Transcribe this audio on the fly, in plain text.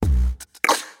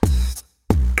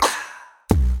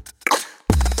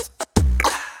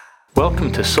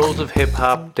Welcome to Souls of Hip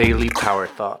Hop Daily Power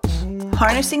Thoughts.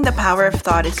 Harnessing the power of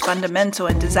thought is fundamental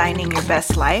in designing your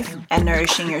best life and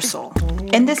nourishing your soul.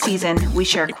 In this season, we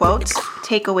share quotes,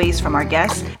 takeaways from our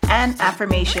guests, and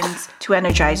affirmations to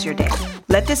energize your day.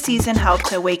 Let this season help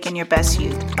to awaken your best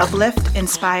you, uplift,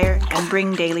 inspire, and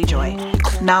bring daily joy.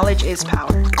 Knowledge is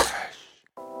power.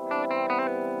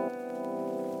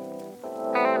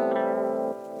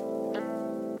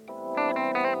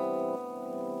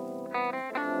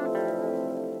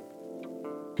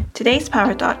 Today's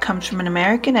Power Thought comes from an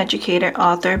American educator,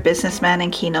 author, businessman,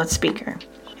 and keynote speaker.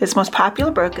 His most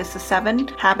popular book is The 7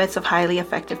 Habits of Highly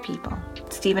Effective People,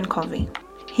 Stephen Covey.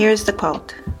 Here's the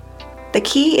quote. The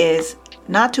key is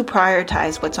not to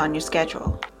prioritize what's on your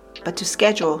schedule, but to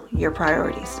schedule your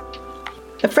priorities.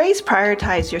 The phrase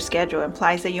prioritize your schedule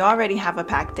implies that you already have a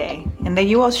packed day and that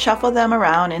you will shuffle them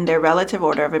around in their relative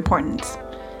order of importance.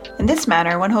 In this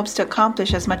manner, one hopes to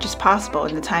accomplish as much as possible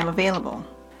in the time available.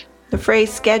 The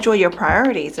phrase schedule your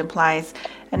priorities implies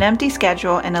an empty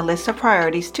schedule and a list of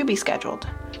priorities to be scheduled.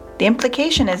 The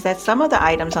implication is that some of the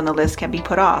items on the list can be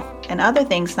put off, and other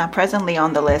things not presently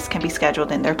on the list can be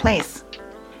scheduled in their place.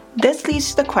 This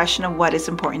leads to the question of what is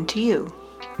important to you.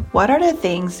 What are the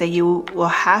things that you will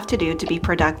have to do to be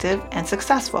productive and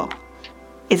successful?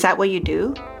 Is that what you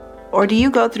do? Or do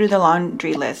you go through the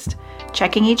laundry list,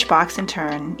 checking each box in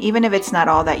turn, even if it's not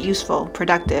all that useful,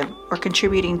 productive, or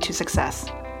contributing to success?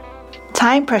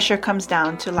 Time pressure comes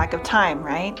down to lack of time,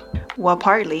 right? Well,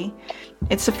 partly.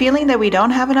 It's the feeling that we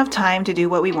don't have enough time to do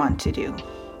what we want to do.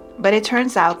 But it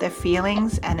turns out that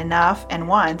feelings and enough and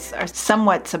wants are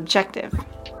somewhat subjective.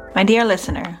 My dear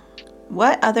listener,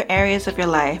 what other areas of your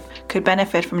life could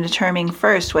benefit from determining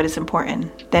first what is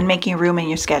important, then making room in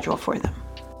your schedule for them?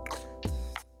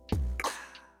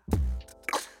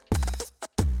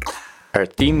 Our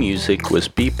theme music was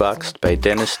beatboxed by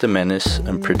Dennis de Menace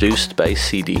and produced by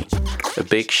CD. A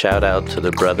big shout out to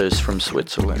the brothers from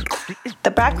Switzerland.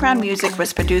 The background music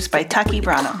was produced by Taki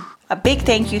Brano. A big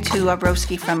thank you to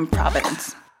Abroski from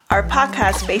Providence. Our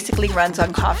podcast basically runs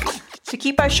on coffee. To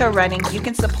keep our show running, you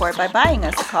can support by buying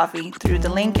us a coffee through the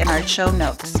link in our show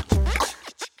notes.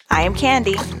 I am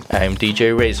Candy. I am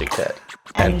DJ Razorcut.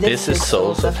 And this is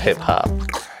Souls of Hip Hop.